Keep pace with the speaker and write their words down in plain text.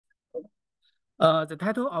The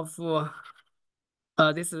title of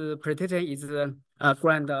this presentation is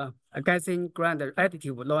guessing grand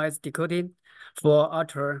additive noise decoding for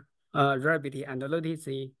ultra reliability and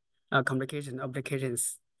latency communication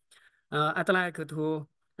applications. I'd like to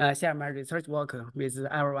share my research work with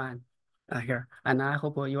everyone here, and I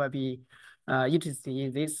hope you will be interested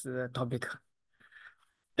in this topic.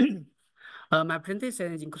 My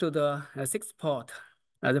presentation includes 6 parts.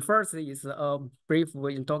 The first is a brief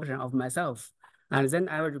introduction of myself, and then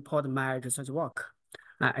I will report my research work.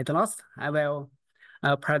 At last, I will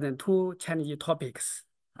present 2 challenging topics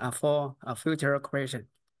for future cooperation.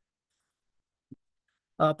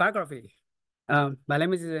 Biography. My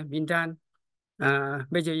name is Ming Zhan,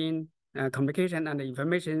 major in communication and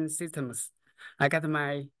information systems. I got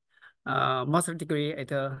my master's degree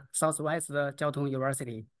at Southwest Jiao Tong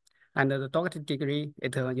University, and the doctorate degree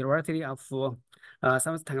at the University of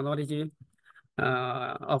Science Technology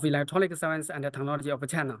of Electronic Science and Technology of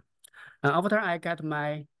China. After I got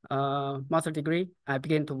my master's degree, I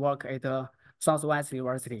began to work at Southwest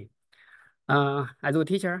University. As a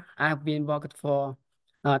teacher, I have been worked for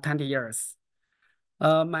 20 years.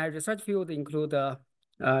 My research field include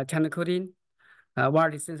channel coding,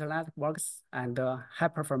 wireless sensor networks, and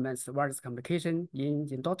high-performance wireless communication in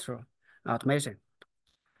industrial automation.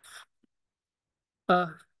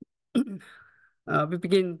 We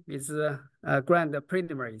begin with grand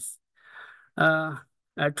preliminaries.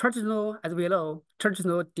 Traditional, as we know,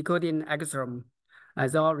 traditional decoding algorithm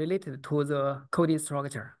is all related to the coding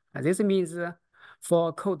structure. This means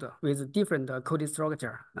for code with different coding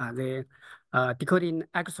structure, the decoding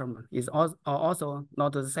algorithm is also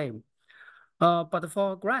not the same. But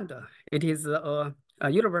for GRAND, it is a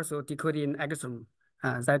universal decoding algorithm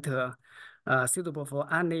that suitable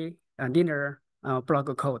for any linear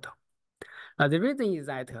block code. The reason is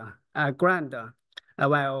that GRAND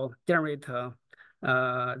will generate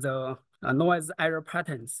the noise error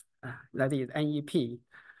patterns, that is NEP,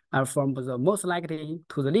 from the most likely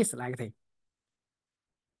to the least likely.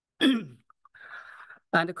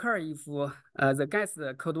 And occur if the guessed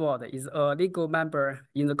code word is a legal member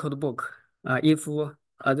in the code book, if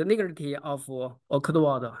the legality of a code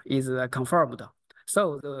word is confirmed,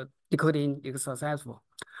 so the decoding is successful.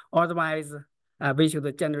 Otherwise, we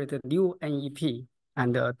should generate a new NEP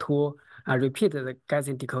and to repeat the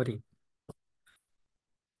guessing decoding.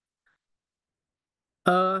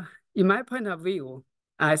 In my point of view,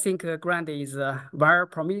 I think GRAND is a very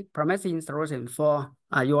promising solution for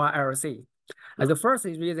URLLC. The first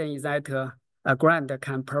reason is that GRAND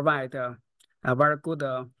can provide a very good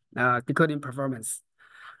decoding performance.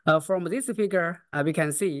 From this figure, we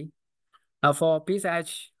can see for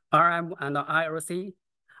BCH, RM, and IRC,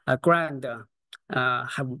 GRAND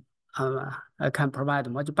can provide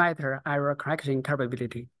much better error correction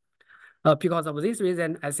capability. Because of this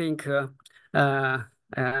reason, I think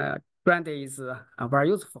GRAND is very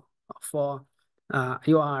useful for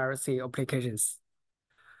URLLC applications.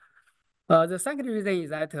 The second reason is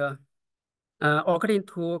that according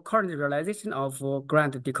to current realization of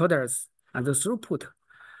GRAND decoders, the throughput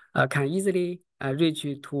can easily reach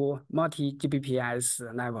to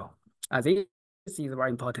multi-Gbps level. This is very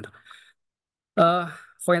important.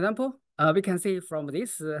 For example, we can see from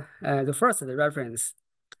this, the first reference,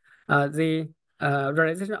 the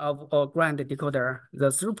realization of a GRAND decoder, the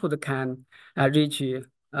throughput can reach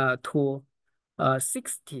to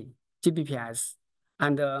 60 Gbps.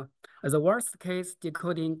 And the worst case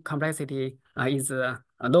decoding complexity is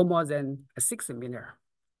no more than 6 meter.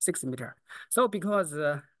 So because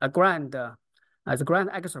the GRAND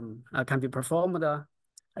algorithm can be performed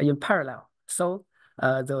in parallel, so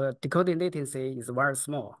the decoding latency is very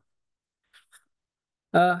small.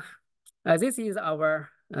 This is our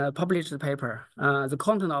published paper. The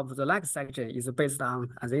content of the next section is based on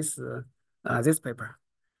this paper.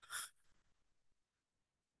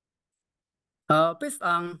 Based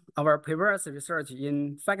on our previous research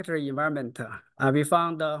in factory environment, we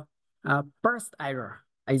found burst error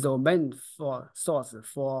is the main source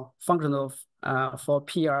for functional for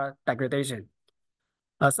PR degradation.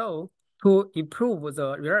 So to improve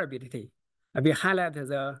the reliability, we highlight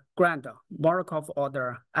the GRAND-Markov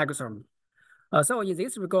Order algorithm. So in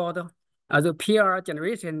this regard, the PR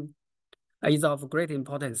generation is of great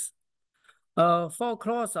importance. For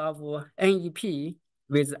class of NEP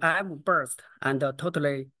with M burst and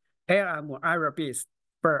totally ARM error bit,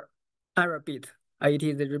 it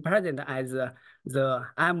is represented as the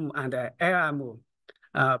M and ARM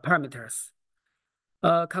parameters.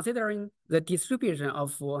 Considering the distribution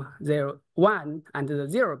of the 1 and the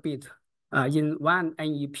 0 bit in one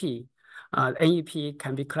NEP, NEP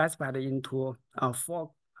can be classified into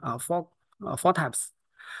four four types.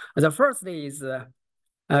 The first is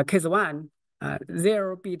case one,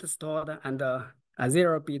 0 bit stored and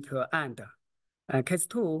 0 bit AND. Case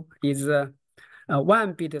two is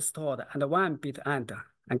 1 bit stored and 1 bit AND.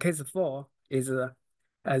 And case four is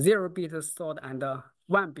 0 bit stored and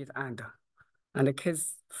 1 bit AND. And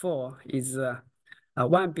case four is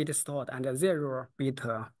 1 bit stored and 0 bit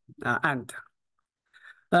AND.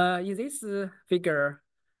 In this figure,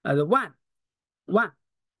 the one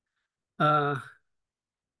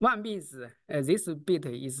means this bit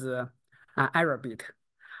is error bit,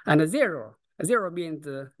 and zero means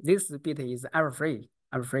this bit is error free.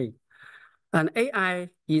 And AI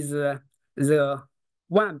is the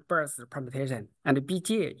one burst permutation, and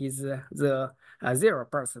BJ is the zero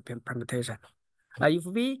burst permutation. If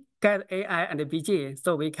we get AI and BJ,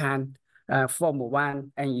 so we can form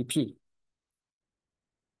one NEP.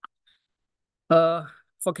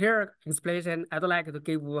 For clear explanation, I'd like to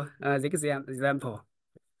give this example.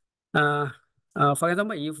 For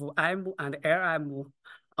example, if M and LM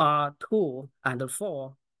are 2 and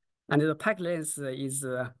 4, and the packet length is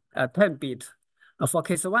 10 bit. For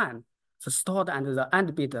case one, the stored and the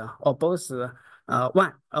AND bit are both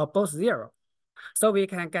 1 or both 0. So we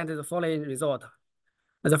can get the following result.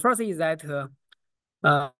 The first is that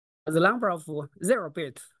the number of 0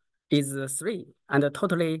 bit is 3 and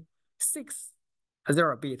totally 6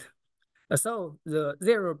 0 bit. So the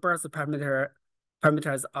 0 burst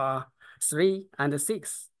parameters are 3 and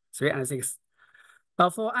 6.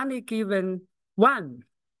 For any given 1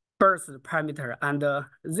 burst parameter and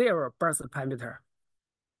 0 burst parameter,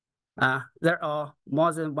 there are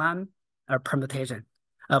more than 1 permutation.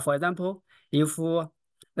 For example, if the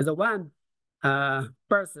 1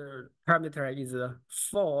 burst parameter is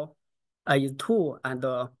 2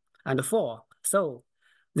 and 4, so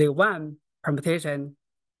the 1 permutation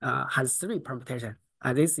has 3 permutation,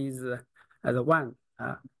 and this is the 1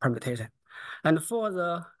 permutation. And for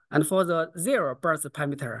the 0 burst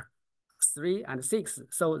parameter, 3 and 6,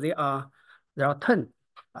 so there are 10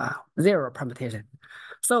 0 permutation.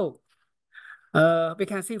 So we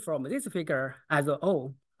can see from this figure as a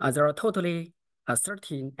whole, there are totally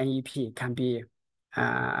 13 NEP can be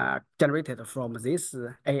generated from this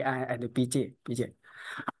AI and BJ.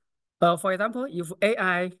 For example, if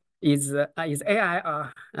AI is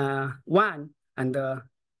AI 1 and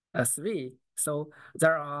 3, so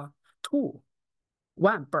there are 2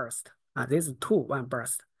 1 burst. This is 2 1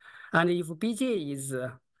 burst. And if BJ is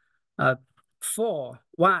 4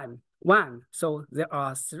 1 1, so there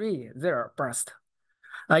are 3 0 burst.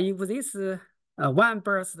 If this 1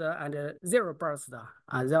 burst and 0 burst,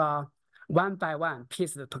 they are 1 by 1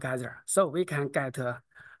 pieced together, so we can get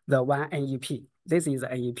the 1 NEP. This is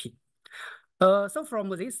NEP. So from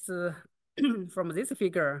this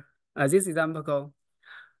figure, this example,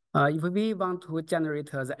 if we want to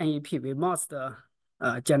generate the NEP, we must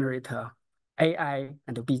generate AI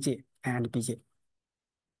and BJ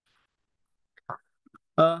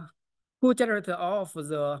to generate all of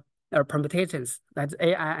the permutations, that's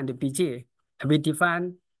AI and BJ. We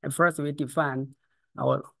define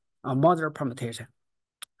our model permutation.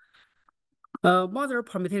 Model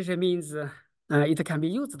permutation means it can be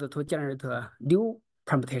used to generate new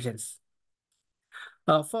permutations.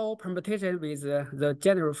 For permutation with the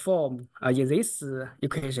general form in this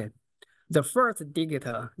equation, the first digit,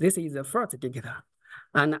 this is the first digit,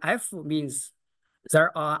 and F means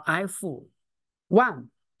there are F1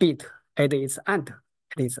 bit at its end.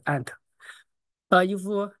 If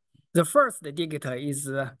the first digit is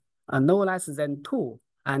no less than 2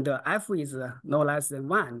 and F is no less than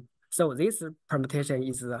 1, so this permutation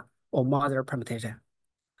is a model permutation.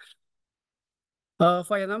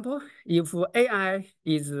 For example, if AI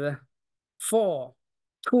is 4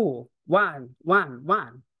 2 1 1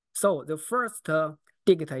 1, so the first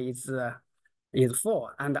digit is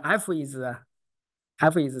 4 and F is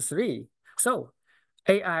 3, so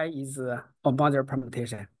AI is a model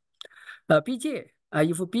permutation. BJ,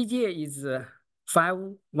 if BJ is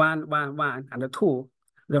 5 1 1 1 and 2,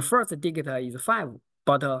 the first digit is 5,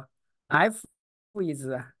 but F is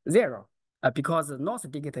 0 because the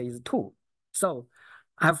north digit is 2, so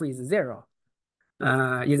F is 0.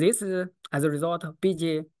 In this, as a result,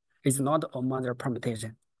 BJ is not a model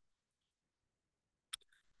permutation.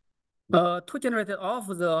 To generate all of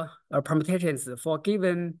the permutations for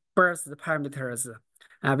given burst parameters,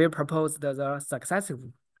 we proposed the successive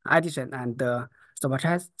addition and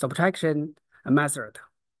subtraction method,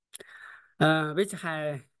 which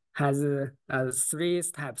has 3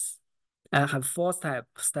 steps, have 4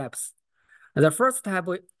 steps. The first step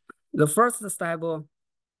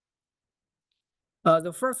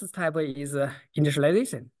is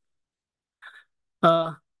initialization.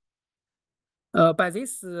 Uh, by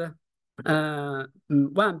this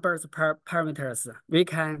one burst parameters, we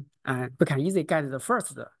can easily get the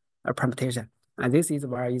first permutation, and this is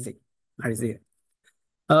very easy, very easy.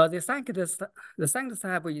 The second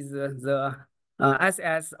step is the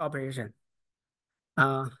SS operation.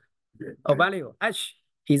 A value h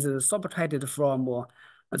is subtracted from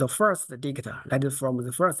the first digit, that is from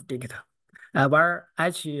the first digit, where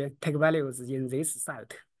h take values in this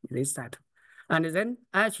set. And then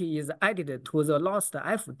h is added to the last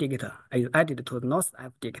f digit, is added to the last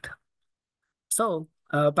f digit. So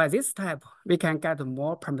by this step, we can get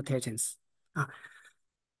more permutations.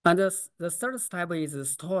 And the third step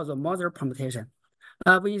is store the mother permutation.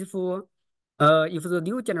 If the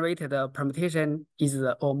new generated permutation is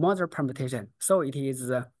a mother permutation, so it is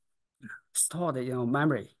stored in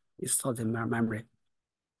memory. It's stored in memory.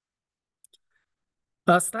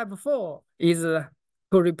 Step 4 is to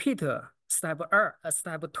repeat step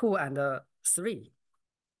 2 and 3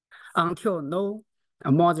 until no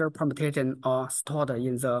mother permutation are stored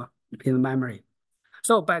in the memory.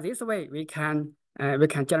 So by this way, we can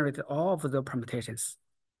generate all of the permutations,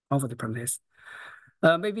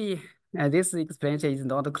 Maybe this explanation is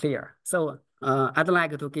not clear. So I'd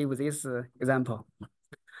like to give this example.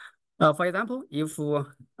 For example, if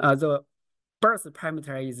the birth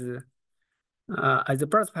parameter is the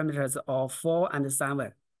birth parameters of 4 and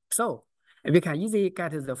 7, so we can easily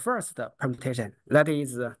get the first permutation, that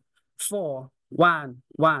is 4, 1,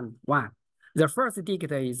 1, 1. The first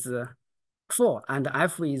digit is 4 and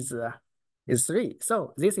f is 3.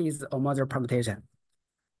 So this is a mother permutation.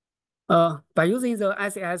 By using the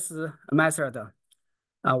SS method,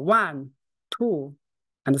 1, 2,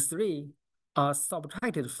 and 3 are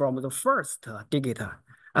subtracted from the first digit,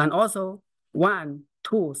 and also 1,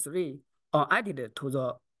 2, 3 are added to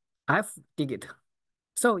the f digit.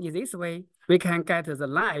 So in this way, we can get the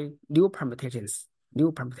line new permutations.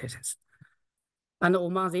 And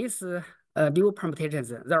among these new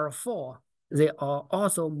permutations, there are 4. They are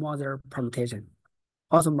also mother permutation.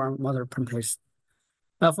 For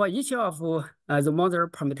each of the mother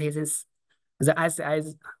permutations, the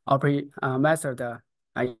SS method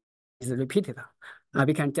is repeated.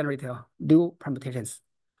 We can generate new permutations.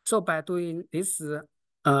 So by doing this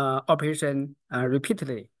operation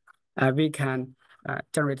repeatedly, we can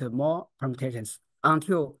generate more permutations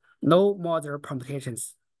until no mother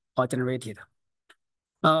permutations are generated.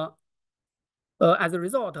 As a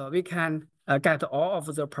result, we can get all of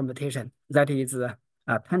the permutation, that is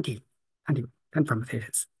 20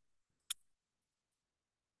 permutations.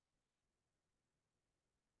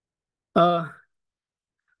 The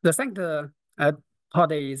second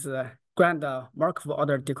part is Grand-Markov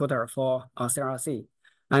Order decoder for CRC,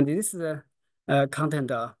 and this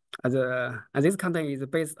content this content is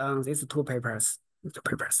based on these two papers.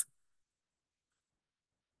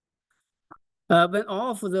 When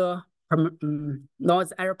all of the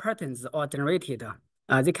noise error patterns are generated,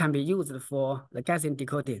 they can be used for the Gaussian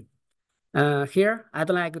decoding. Here, I'd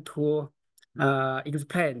like to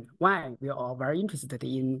explain why we are very interested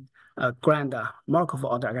in Grand-Markov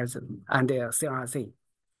Order algorithm and CRC.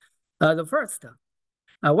 The first,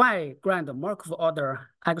 why Grand-Markov Order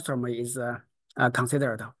algorithm is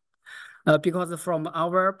considered? Because from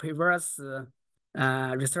our previous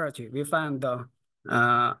research, we found a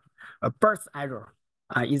burst error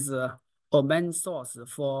is a main source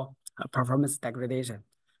for performance degradation,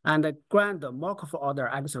 and the Grand-Markov Order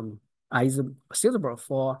algorithm is suitable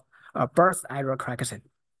for burst error correction.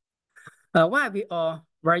 Why we are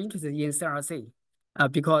very interested in CRC?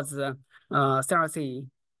 Because CRC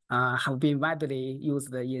have been widely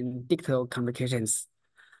used in digital communications,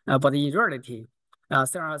 but in reality,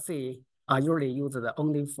 CRC are usually used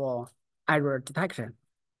only for error detection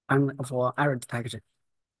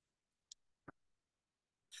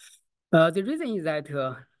The reason is that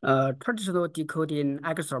traditional decoding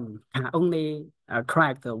algorithm can only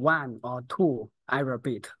correct 1 or 2 error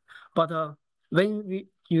bit, but when we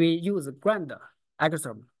use grand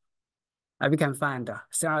algorithm, we can find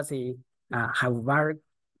CRC have very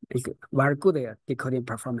good decoding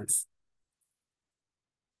performance.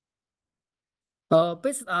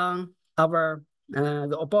 Based on our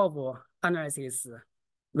the above analysis,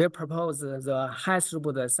 we propose the high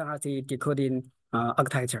throughput CRC decoding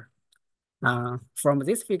architecture. From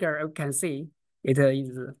this figure, you can see it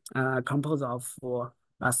is composed of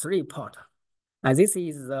 3 ports. This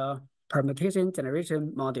is the permutation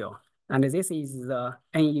generation module, and this is the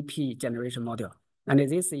NEP generation module, and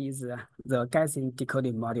this is the Gaussian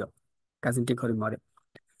decoding module.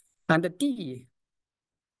 And D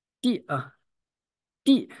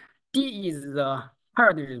is the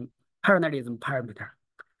paradigm parallelism parameter.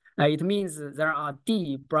 It means there are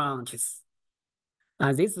D branches.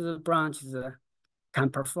 These branches can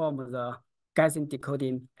perform the Gaussian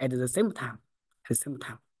decoding at the same time.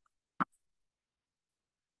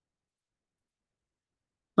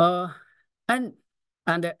 N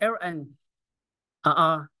and Ln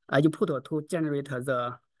are input to generate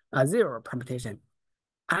the zero permutation.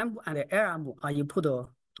 M and Lm are input to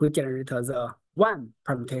generate the one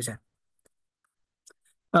permutation.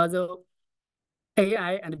 The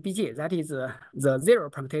AI and BG, that is the zero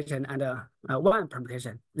permutation and one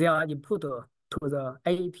permutation, they are input to the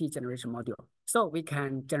NEP generation module. So we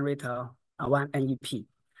can generate one NEP.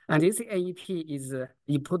 And this NEP is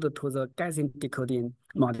input to the Gaussian decoding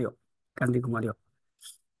module.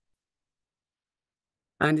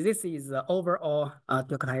 And this is the overall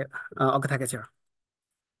architecture.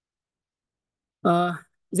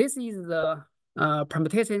 This is the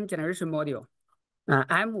permutation generation module.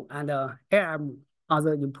 M and Lm are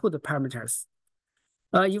the input parameters.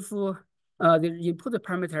 If the input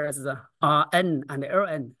parameters are N and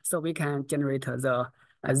Ln, so we can generate the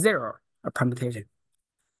zero permutation.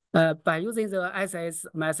 By using the SS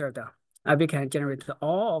method, we can generate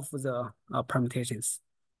all of the permutations.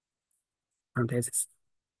 In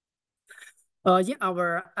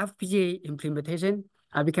our FPGA implementation,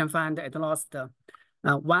 we can find at least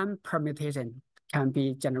one permutation can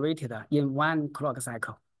be generated in one clock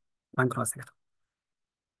cycle.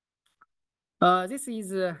 This is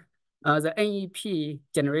the NEP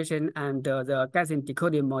generation and the Gaussian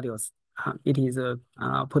decoding modules. It is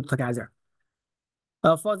put together.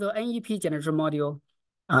 For the NEP generation module,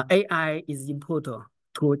 AI is input to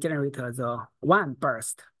generate the one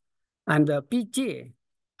burst, and the BJ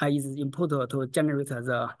is input to generate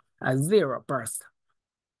the zero burst.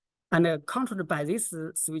 And controlled by this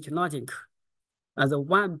switch logic, the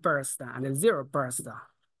one burst and the zero burst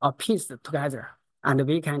are pieced together, and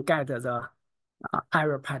we can get the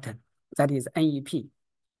error pattern, that is NEP.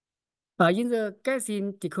 In the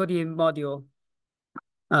Gaussian decoding module,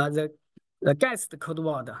 the guessed code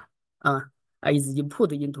word is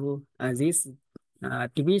input into this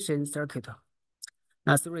division circuit.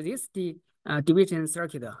 Through this division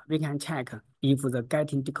circuit, we can check if the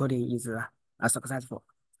getting decoding is successful.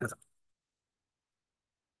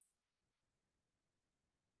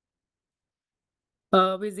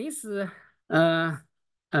 With this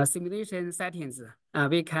simulation settings,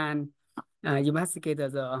 we can investigate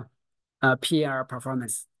the PR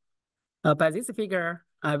performance. By this figure,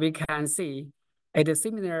 we can see at a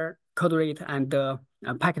similar code rate and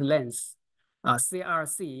packet length,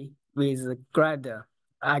 CRC with grand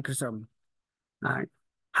algorithm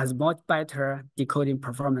has much better decoding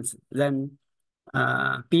performance than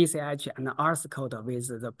BCH and RC code with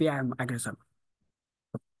the BM algorithm.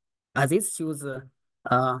 This shows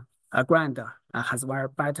Grand has very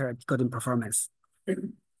better decoding performance.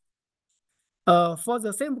 For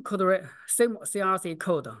the same code rate, same CRC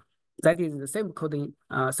code, that is the same coding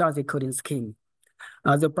CRC coding scheme.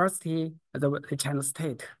 The bursty, the channel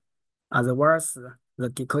state, the worse the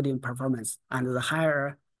decoding performance, and the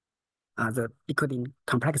higher the decoding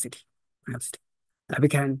complexity. We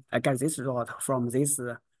can get this result from this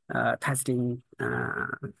testing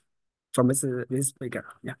from this figure.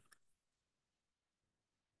 Yeah.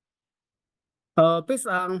 Based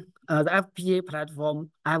on the FPGA platform,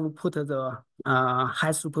 I will put the high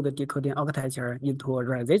throughput decoding architecture into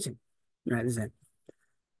realization. This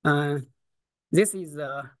is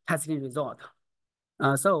the testing result.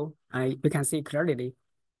 So we can see clearly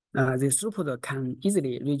the throughput can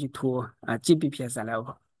easily reach to Gbps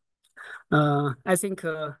level. I think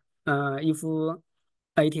if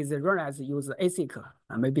it is realized use ASIC,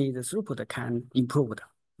 maybe the throughput can improve.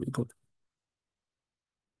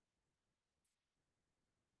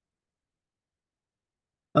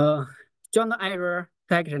 Joint error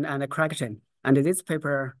detection and correction, and this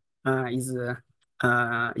paper is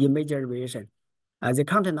in major revision. The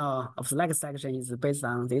content of the next section is based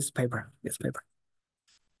on this paper.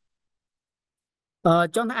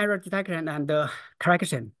 Joint error detection and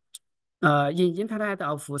correction. In Internet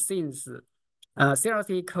of Things,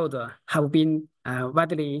 CRC code have been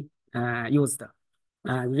widely used.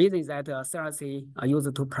 The reason is that CRC are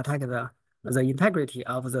used to protect the integrity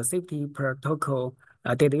of the safety protocol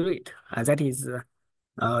data rate. That is the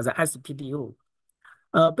SPDU.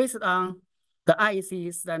 Based on the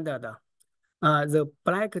IEC standard, the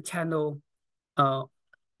black channel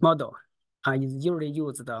model is usually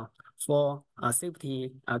used for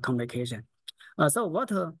safety communication. So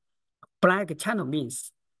what black channel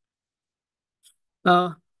means?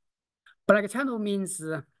 Black channel means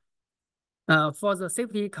For the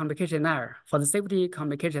safety communication layer,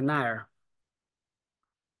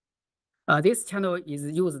 this channel is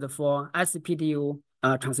used for SPDU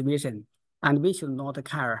transmission, and we should not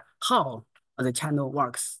care how the channel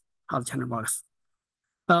works.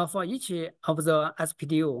 For each of the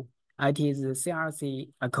SPDU, it is CRC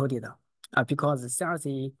coded because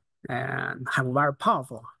CRC have very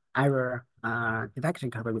powerful error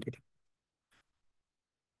detection capability.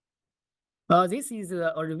 This is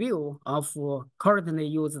a review of currently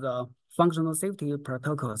used functional safety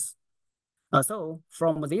protocols. So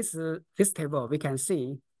from this table, we can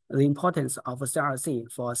see the importance of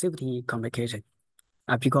CRC for safety communication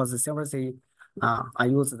because CRC are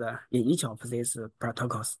used in each of these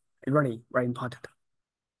protocols. It's really very important.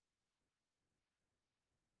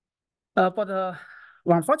 But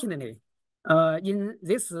unfortunately, in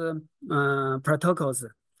these protocols,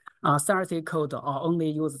 CRC code are only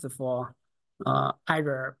used for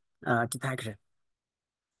error detection.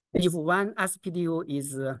 If one SPDU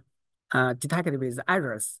is detected with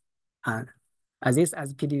errors, this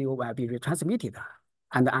SPDU will be retransmitted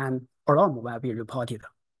and an alarm will be reported.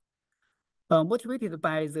 Motivated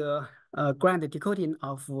by the grand decoding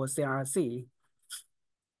of CRC,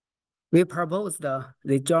 we proposed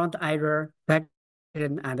the joint error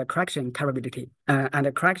detection and correction capability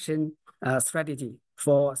and correction strategy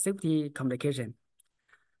for safety communication.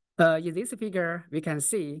 In this figure, we can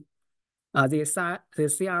see the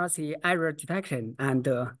CRC error detection and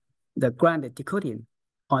the grand decoding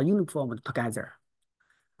are uniform together.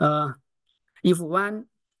 If one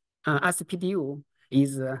SPDU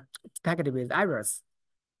is detected with errors,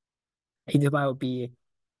 it will be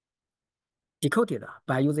decoded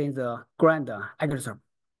by using the grand algorithm.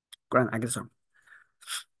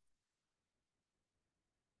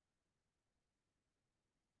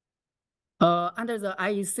 Under the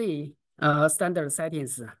IEC standard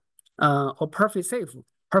settings, a perfect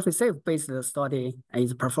safe based study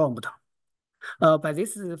is performed. By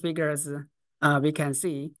these figures, we can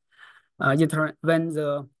see when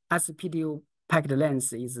the SPDU packet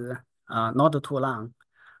length is not too long,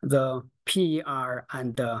 the PER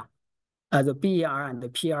and the BER and the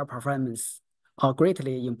PR performance are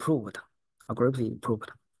greatly improved.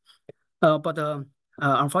 But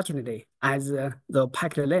unfortunately, as the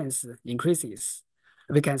packet length increases,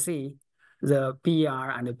 we can see the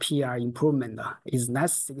BER and the PR improvement is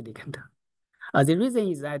less significant. The reason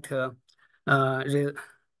is that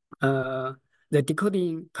the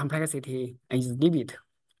decoding complexity is limited.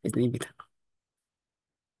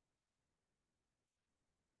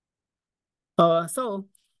 So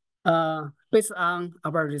based on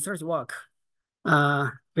our research work,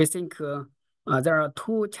 we think there are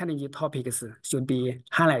two challenging topics should be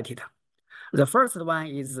highlighted. The first one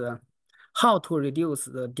is how to reduce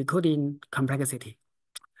the decoding complexity.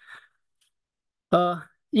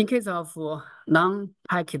 In case of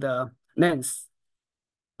non-packet length,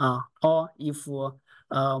 or if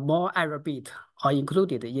more error bits are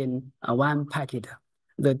included in one packet,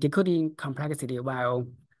 the decoding complexity will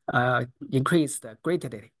increase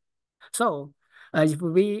greatly. So if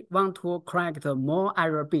we want to correct more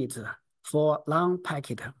error bits for long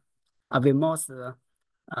packet, we must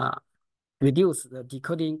reduce the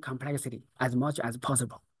decoding complexity as much as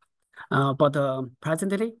possible. But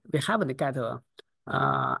presently, we haven't got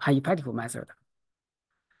an effective method.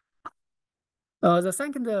 The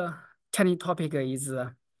second challenging topic is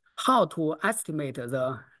how to estimate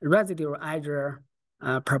the residual error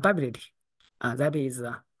probability. That is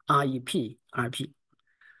REP.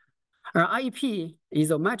 REP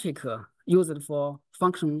is a metric used for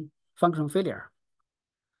function failure.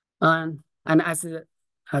 And as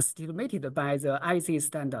estimated by the IEC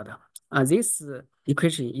standard, this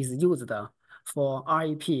equation is used for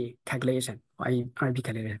REP calculation.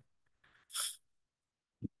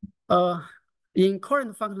 In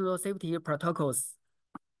current functional safety protocols,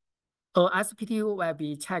 SPDU will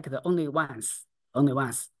be checked only once.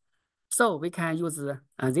 So we can use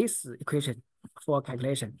this equation for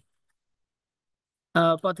calculation.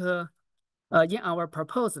 But in our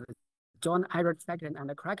proposed joint error detection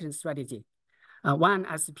and correction strategy, one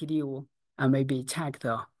SPDU may be checked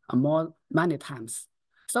many times.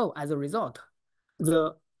 So as a result,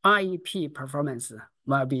 the REP performance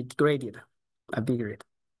will be degraded.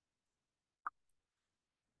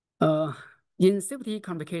 In safety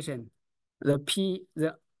communication, the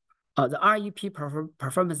REP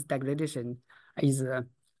performance degradation is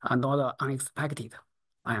not unexpected.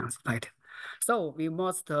 So we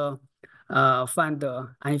must find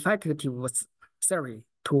an effective theory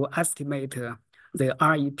to estimate the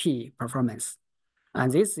REP performance.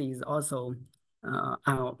 And this is also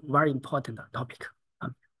a very important topic.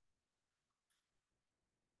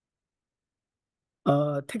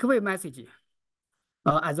 Takeaway message.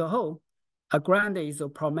 As a whole, a GRAND is a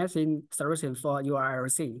promising solution for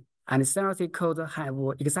URLLC, and CRC codes have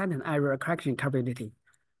exciting error correction capability,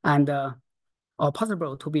 and are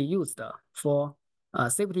possible to be used for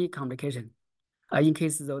safety communication in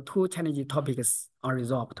case the two challenging topics are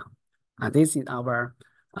resolved. This is our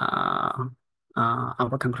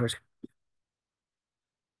conclusion.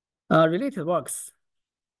 Related works.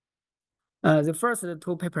 The first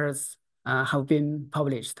two papers have been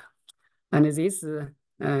published, and these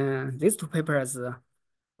two papers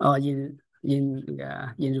are in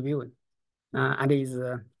review, and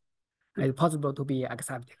is possible to be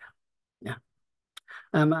accepted. Yeah,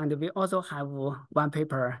 and we also have one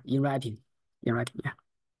paper in writing. Yeah.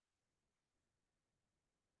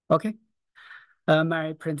 Okay,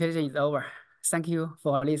 my presentation is over. Thank you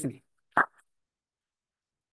for listening.